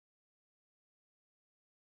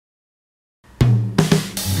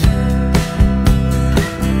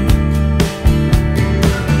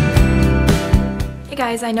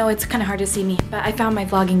guys, I know it's kind of hard to see me, but I found my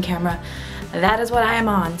vlogging camera. That is what I am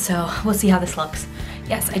on, so we'll see how this looks.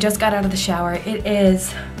 Yes, I just got out of the shower. It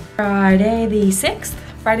is Friday the 6th.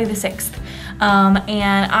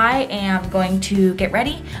 And I am going to get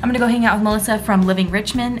ready. I'm gonna go hang out with Melissa from Living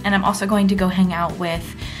Richmond, and I'm also going to go hang out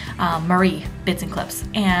with Marie, Bits and Clips.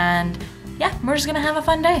 And yeah, we're just gonna have a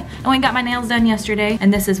fun day. I went and got my nails done yesterday,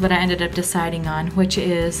 and this is what I ended up deciding on, which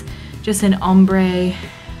is just an ombre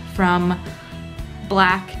from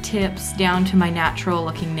black tips down to my natural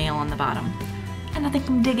looking nail on the bottom. And I think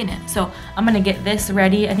I'm digging it. So I'm gonna get this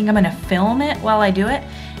ready. I think I'm gonna film it while I do it,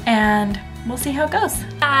 and we'll see how it goes.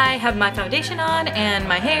 I have my foundation on and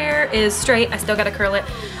my hair is straight. I still gotta curl it.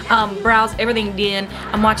 Brows, everything done.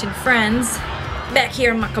 I'm watching Friends back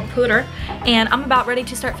here on my computer, and I'm about ready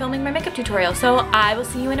to start filming my makeup tutorial. So I will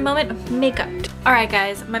see you in a moment. Makeup. All right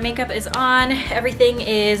guys, my makeup is on. Everything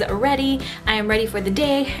is ready. I am ready for the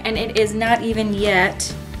day, and it is not even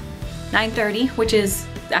yet 9:30, which is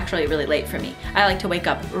actually really late for me. I like to wake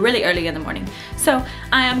up really early in the morning. So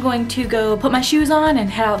I am going to go put my shoes on and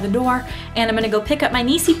head out the door, and I'm gonna go pick up my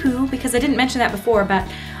niecey Pooh, because I didn't mention that before, but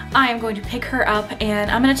I am going to pick her up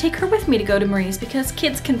and I'm gonna take her with me to go to Marie's, because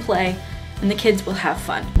kids can play and the kids will have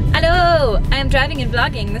fun. Hello, I am driving and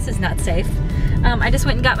vlogging. This is not safe. I just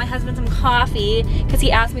went and got my husband some coffee because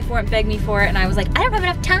he asked me for it and begged me for it, and I was like, I don't have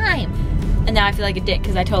enough time. And now I feel like a dick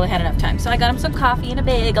because I totally had enough time. So I got him some coffee and a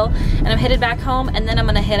bagel, and I'm headed back home, and then I'm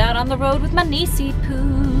gonna head out on the road with my niecey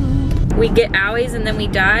Pooh. We get owies and then we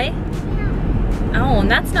die? Oh, and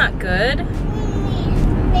that's not good. When we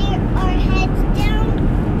lay our heads down,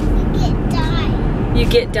 we get died. You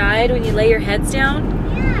get died when you lay your heads down?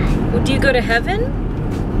 Yeah. Well, do you go to heaven?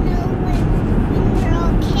 No, when we're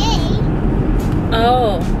okay.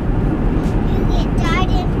 Oh. You get died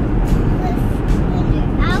when your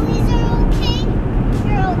owies are okay,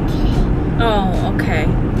 you're okay. Oh, okay.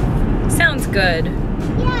 Sounds good.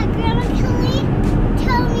 Yeah, Grandma Kelly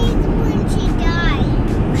told me when she died.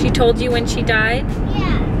 She told you when she died?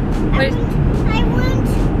 Yeah. What? I went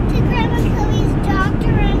to Grandma Kelly's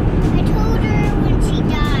doctor and I told her when she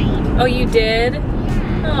died. Oh, you did? Yeah.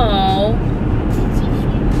 Oh. And she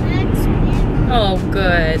feel Oh,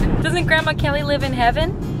 good. Doesn't Grandma Kelly live in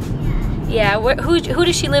heaven? Yeah. Yeah. Who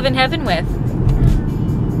does she live in heaven with?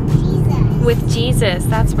 Jesus. With Jesus,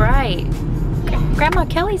 that's right. Yeah. Grandma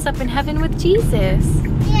Kelly's up in heaven with Jesus.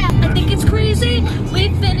 Yeah. I think it's crazy, we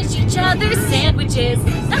finish each other's sandwiches.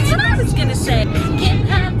 That's what I was gonna say. Can't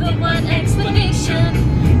have the one explanation.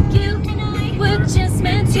 You and I were just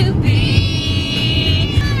meant to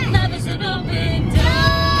be. Love is an open door.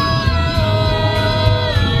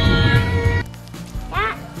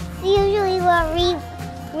 That's usually what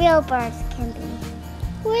real birds can be.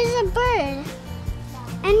 Where's a bird?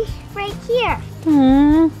 And right here.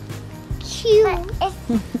 Cute.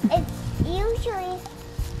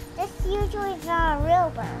 It's usually not a real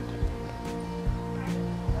bird.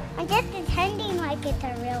 I'm just pretending like it's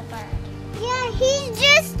a real bird. Yeah, he's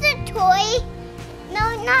just a toy. No,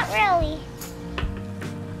 not really.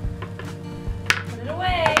 Put it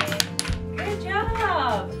away. Good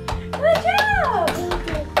job. Good job.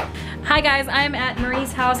 Hi guys, I'm at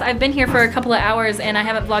Marie's house. I've been here for a couple of hours and I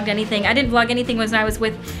haven't vlogged anything. I didn't vlog anything when I was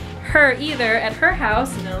with her either at her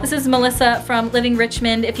house. No. This is Melissa from Living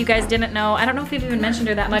Richmond, if you guys didn't know. I don't know if we've even mentioned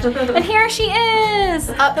her that much. And here she is,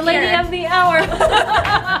 the lady of the hour.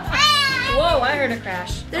 Whoa, I heard a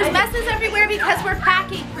crash. There's messes everywhere because we're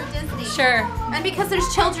packing for Disney. Sure. And because there's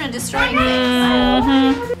children destroying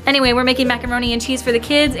things. Anyway, we're making macaroni and cheese for the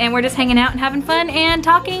kids, and we're just hanging out and having fun and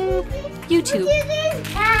talking YouTube.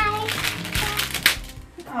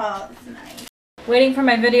 Oh, that's nice. Waiting for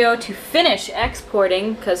my video to finish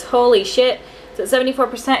exporting, because holy shit, it's at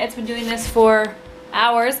 74%. It's been doing this for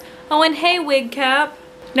hours. Oh, and hey, wig cap.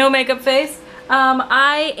 No makeup face.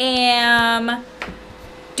 I am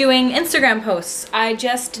doing Instagram posts. I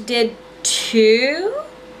just did two.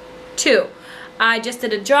 I just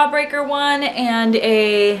did a jawbreaker one and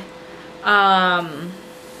a,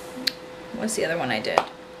 what's the other one I did?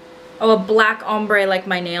 Oh, a black ombre like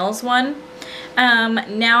my nails one.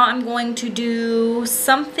 Now I'm going to do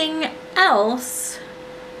something else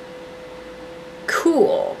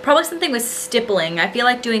cool. Probably something with stippling. I feel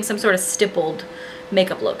like doing some sort of stippled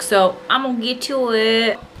makeup look. So I'm gonna get to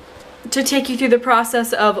it to take you through the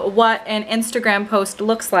process of what an Instagram post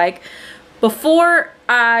looks like before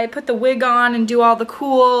I put the wig on and do all the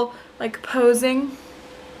cool like posing.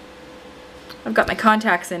 I've got my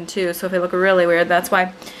contacts in too, so if I look really weird, that's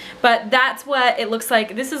why. But that's what it looks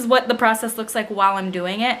like. This is what the process looks like while I'm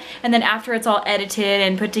doing it. And then after it's all edited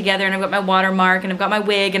and put together and I've got my watermark and I've got my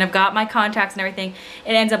wig and I've got my contacts and everything,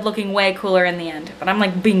 it ends up looking way cooler in the end. But I'm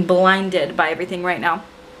like being blinded by everything right now.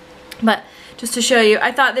 But just to show you,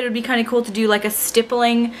 I thought that it would be kind of cool to do like a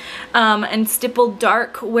stippling and stipple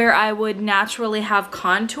dark where I would naturally have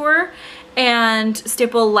contour, and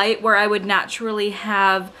stipple light where I would naturally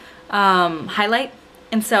have highlight.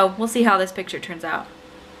 And so we'll see how this picture turns out.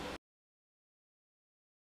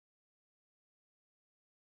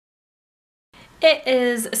 It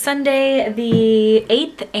is Sunday the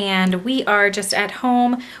 8th and we are just at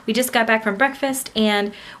home. We just got back from breakfast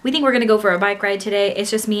and we think we're gonna go for a bike ride today. It's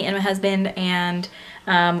just me and my husband, and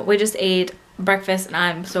we just ate breakfast and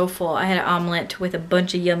I'm so full. I had an omelet with a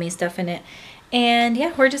bunch of yummy stuff in it. And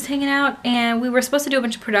yeah, we're just hanging out, and we were supposed to do a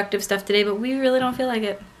bunch of productive stuff today, but we really don't feel like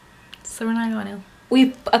it. So we're not going to.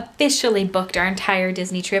 We've officially booked our entire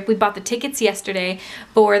Disney trip. We bought the tickets yesterday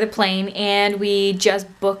for the plane, and we just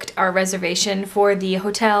booked our reservation for the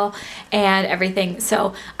hotel and everything.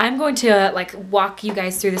 So I'm going to like walk you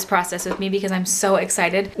guys through this process with me because I'm so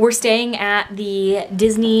excited. We're staying at the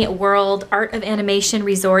Disney World Art of Animation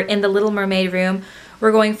Resort in the Little Mermaid room.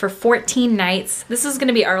 We're going for 14 nights. This is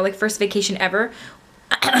gonna be our like first vacation ever.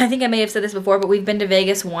 I think I may have said this before, but we've been to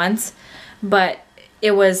Vegas once, but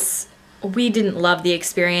we didn't love the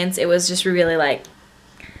experience. It was just really like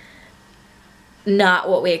not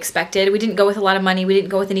what we expected. We didn't go with a lot of money. We didn't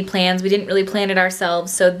go with any plans. We didn't really plan it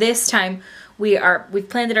ourselves. So this time we've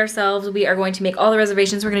planned it ourselves. We are going to make all the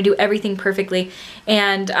reservations. We're going to do everything perfectly.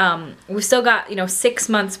 And we've still got, you know, 6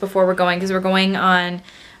 months before we're going, because we're going on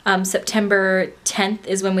September 10th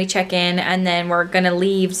is when we check in, and then we're gonna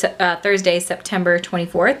leave Thursday, September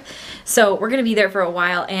 24th. So we're gonna be there for a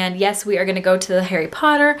while, and yes, we are gonna go to the Harry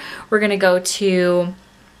Potter. We're gonna go to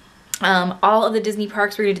all of the Disney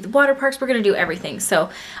parks. We're gonna do the water parks. We're gonna do everything. So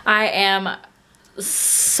I am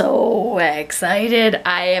so excited.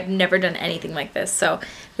 I have never done anything like this. So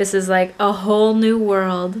this is like a whole new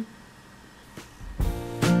world.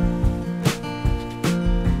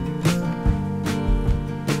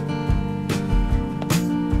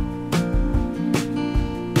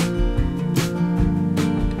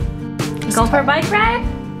 Go for a bike ride?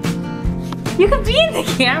 You could be in the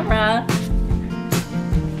camera.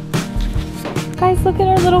 Guys, look at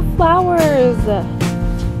our little flowers.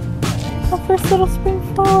 Our first little spring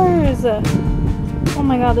flowers. Oh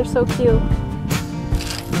my god, they're so cute.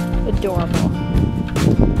 Adorable.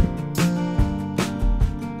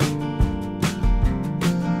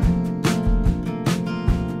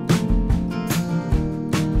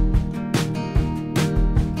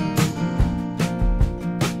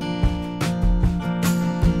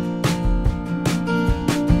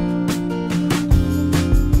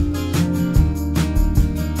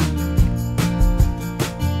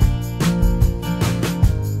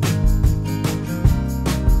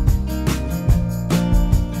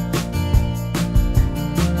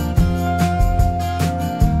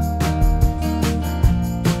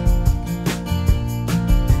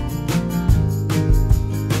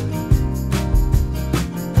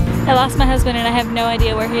 I lost my husband and I have no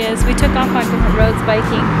idea where he is. We took off on different roads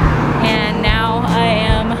biking, and now I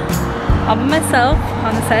am all by myself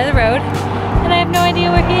on the side of the road, and I have no idea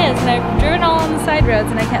where he is. And I've driven all on the side roads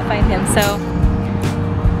and I can't find him, so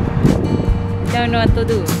don't know what to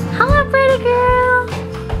do. Hello, pretty girl.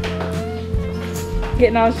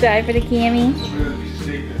 Getting all shy for the cami.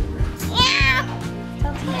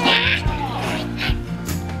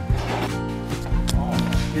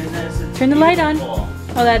 Turn the light on.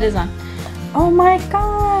 Oh, that is on. Oh my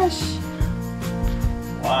gosh.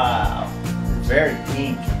 Wow. It's very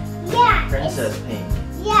pink. Yeah. Princess pink.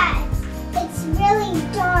 Yeah, it's really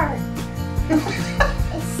dark.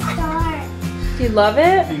 It's dark. Do you love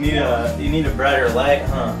it? You need a brighter light,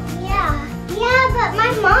 huh? Yeah. Yeah, but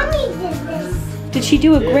my mommy did this. Did she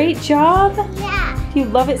do a great job? Yeah. Do you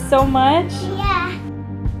love it so much? Yeah.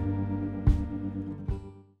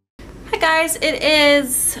 Hi guys, it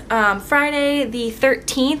is Friday the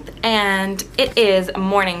 13th and it is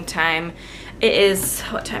morning time. It is,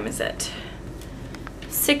 what time is it?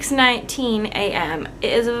 6:19 a.m.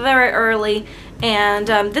 It is very early, and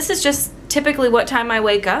this is just typically what time I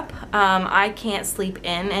wake up. I can't sleep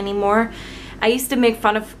in anymore. I used to make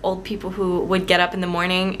fun of old people who would get up in the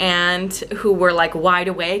morning and who were like wide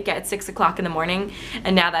awake at 6 o'clock in the morning,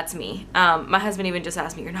 and now that's me. My husband even just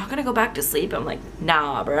asked me, "You're not gonna go back to sleep?" I'm like,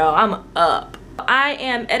 nah bro, I'm up. I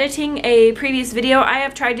am editing a previous video. I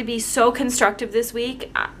have tried to be so constructive this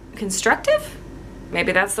week. Constructive?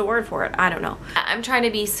 Maybe that's the word for it, I don't know. I'm trying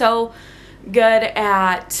to be so good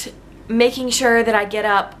at making sure that I get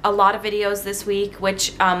up a lot of videos this week,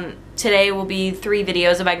 which today will be 3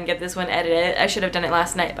 videos if I can get this one edited. I should have done it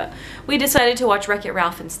last night, but we decided to watch Wreck-It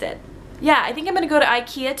Ralph instead. Yeah, I think I'm gonna go to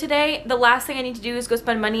IKEA today. The last thing I need to do is go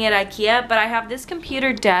spend money at IKEA, but I have this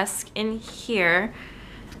computer desk in here.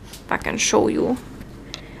 If I can show you.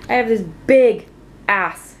 I have this big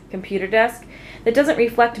ass computer desk that doesn't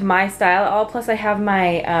reflect my style at all, plus I have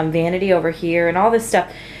my vanity over here and all this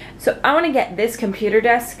stuff. So I wanna get this computer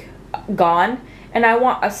desk gone, and I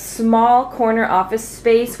want a small corner office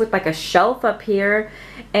space with like a shelf up here,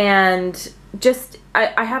 and just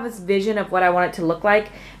I have this vision of what I want it to look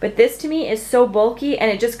like, but this to me is so bulky and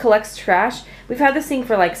it just collects trash. We've had this thing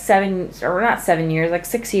for like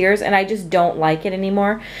 6 years, and I just don't like it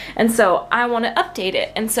anymore, and so I want to update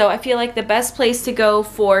it. And so I feel like the best place to go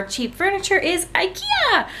for cheap furniture is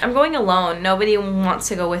IKEA. I'm going alone, nobody wants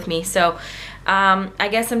to go with me, so I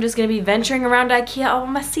guess I'm just gonna be venturing around IKEA all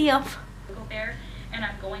by myself. Go there, and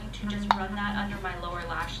I'm going to just run that under my lower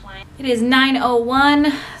lash line. It is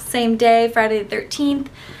 9:01, same day, Friday the 13th.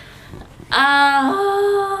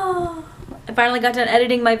 I finally got done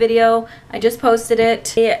editing my video. I just posted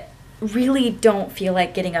it. I really don't feel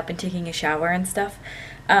like getting up and taking a shower and stuff.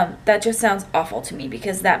 That just sounds awful to me,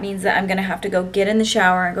 because that means that I'm gonna have to go get in the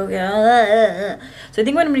shower and go get. So I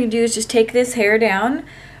think what I'm gonna do is just take this hair down,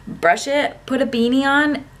 brush it, put a beanie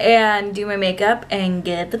on, and do my makeup and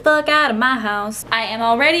get the fuck out of my house. I am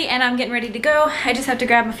all ready and I'm getting ready to go. I just have to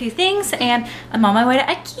grab a few things and I'm on my way to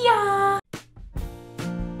IKEA.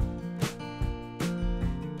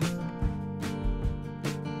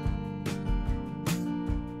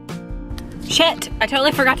 Shit, I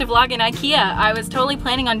totally forgot to vlog in IKEA. I was totally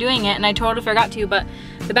planning on doing it and I totally forgot to, but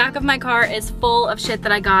the back of my car is full of shit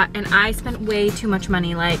that I got, and I spent way too much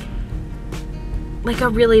money, like a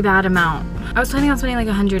really bad amount. I was planning on spending like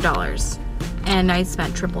 $100 and I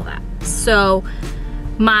spent triple that. So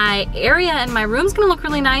my area and my room's gonna look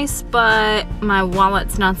really nice, but my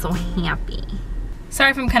wallet's not so happy.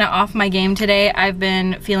 Sorry if I'm kind of off my game today. I've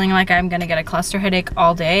been feeling like I'm gonna get a cluster headache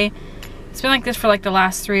all day. It's been like this for like the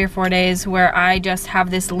last 3 or 4 days, where I just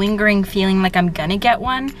have this lingering feeling like I'm gonna get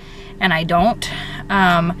one, and I don't.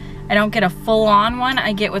 I don't get a full-on one.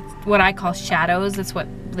 I get with what I call shadows. That's what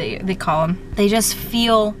they call them. They just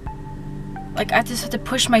feel like I just have to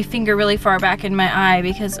push my finger really far back in my eye,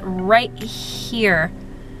 because right here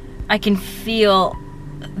I can feel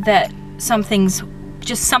that something's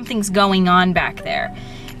going on back there.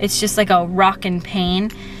 It's just like a rockin'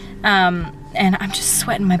 pain. And I'm just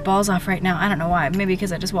sweating my balls off right now. I don't know why. Maybe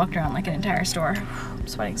because I just walked around like an entire store. I'm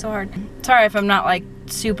sweating so hard. Sorry if I'm not like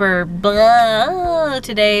super blah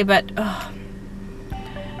today, but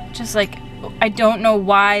just like, I don't know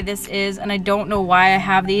why this is, and I don't know why I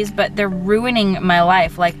have these, but they're ruining my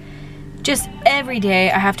life. Like, just every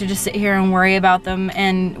day I have to just sit here and worry about them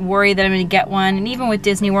and worry that I'm gonna get one. And even with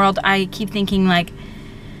Disney World, I keep thinking like,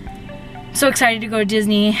 so excited to go to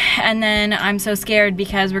Disney, and then I'm so scared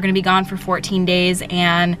because we're gonna be gone for 14 days,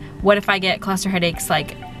 and what if I get cluster headaches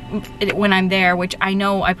like when I'm there, which I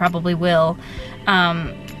know I probably will.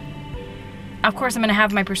 Of course I'm gonna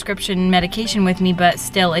have my prescription medication with me, but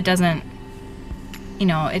still, it doesn't, you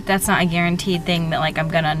know, that's not a guaranteed thing that like I'm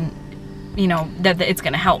gonna, you know, that it's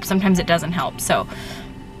gonna help. Sometimes it doesn't help, so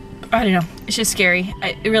I don't know, it's just scary.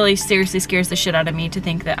 It really seriously scares the shit out of me to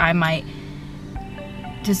think that I might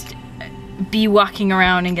just be walking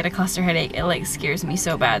around and get a cluster headache. It like scares me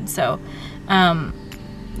so bad. So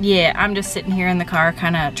yeah, I'm just sitting here in the car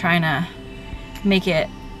kind of trying to make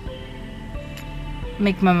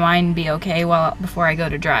my mind be okay before I go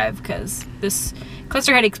to drive, because this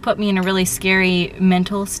cluster headaches put me in a really scary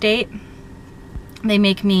mental state. They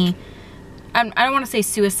make me, I don't want to say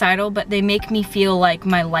suicidal, but they make me feel like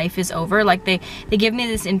my life is over. Like they give me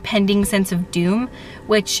this impending sense of doom,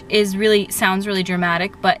 which is sounds really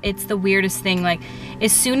dramatic, but it's the weirdest thing. Like,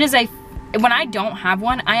 as soon as when I don't have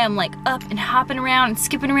one, I am like up and hopping around and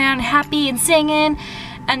skipping around, happy and singing.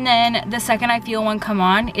 And then the second I feel one come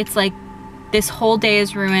on, it's like this whole day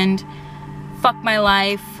is ruined. Fuck my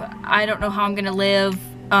life. I don't know how I'm gonna live.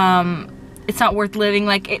 It's not worth living.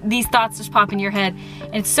 Like, these thoughts just pop in your head,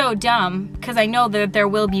 and it's so dumb, because I know that there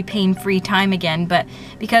will be pain-free time again, but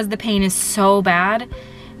because the pain is so bad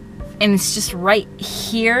and it's just right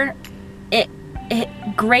here, it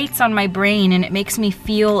grates on my brain, and it makes me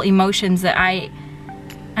feel emotions that I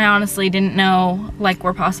honestly didn't know like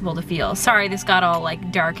were possible to feel. Sorry this got all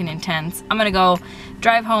like dark and intense. I'm gonna go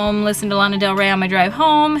drive home, listen to Lana Del Rey on my drive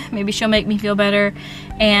home. Maybe she'll make me feel better,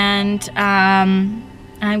 and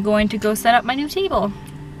I'm going to go set up my new table.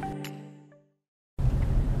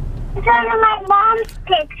 Those are my mom's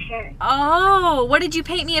pictures. Oh, what did you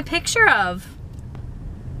paint me a picture of?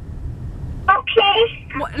 Okay.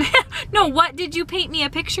 What? No, what did you paint me a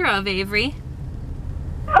picture of, Avery?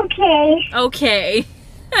 Okay. Okay.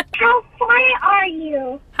 How far are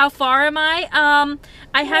you? How far am I?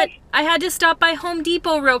 I had to stop by Home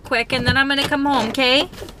Depot real quick, and then I'm gonna come home, okay?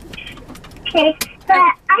 Okay, but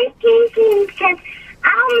I'm thinking because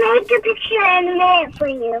I'll make a picture in a minute for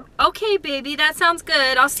you. Okay, baby, that sounds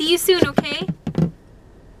good. I'll see you soon, okay?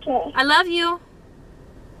 Okay. I love you.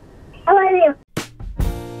 I love you.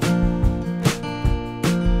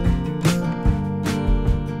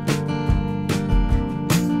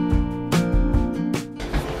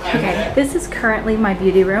 Okay, this is currently my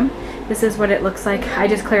beauty room. This is what it looks like. I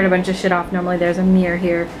just cleared a bunch of shit off. Normally there's a mirror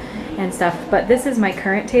here and stuff, but this is my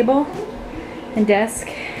current table and desk.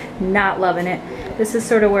 Not loving it. This is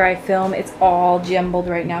sort of where I film. It's all jumbled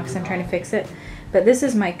right now because I'm trying to fix it. But this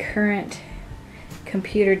is my current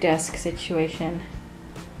computer desk situation.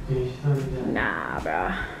 Nah,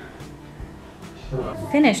 bruh.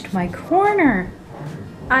 Finished my corner.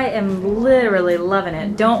 I am literally loving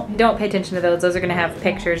it. Don't pay attention to those. Those are gonna have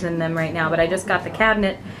pictures in them right now, but I just got the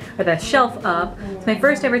cabinet or the shelf up. It's my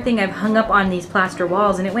first ever thing I've hung up on these plaster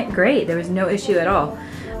walls, and it went great. There was no issue at all.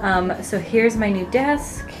 So here's my new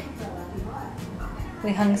desk.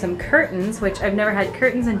 We hung some curtains, which I've never had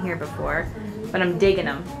curtains in here before, but I'm digging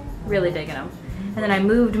them, really digging them. And then I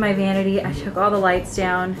moved my vanity. I took all the lights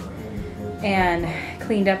down and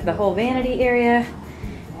cleaned up the whole vanity area,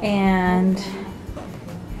 and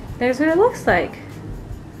there's what it looks like.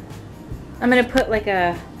 I'm gonna put like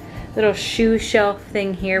a little shoe shelf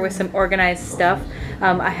thing here with some organized stuff.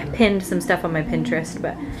 I pinned some stuff on my Pinterest,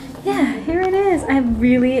 but yeah, here it is. I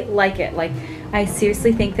really like it. Like, I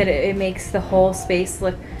seriously think that it makes the whole space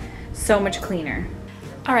look so much cleaner.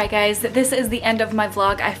 Alright guys, this is the end of my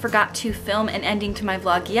vlog. I forgot to film an ending to my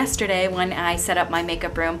vlog yesterday when I set up my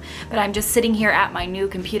makeup room, but I'm just sitting here at my new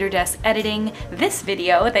computer desk editing this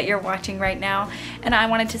video that you're watching right now, and I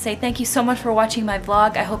wanted to say thank you so much for watching my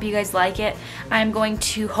vlog. I hope you guys like it. I'm going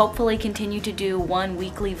to hopefully continue to do one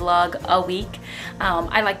weekly vlog a week.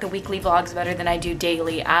 I like the weekly vlogs better than I do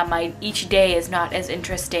daily. Each day is not as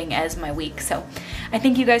interesting as my week, so I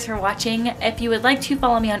thank you guys for watching. If you would like to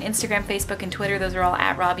follow me on Instagram, Facebook, and Twitter, those are all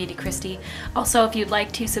at RawBeautyKristi. Also, if you'd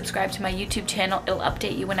like to subscribe to my YouTube channel, it'll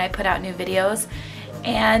update you when I put out new videos.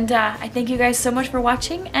 And I thank you guys so much for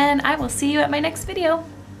watching, and I will see you at my next video.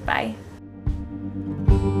 Bye.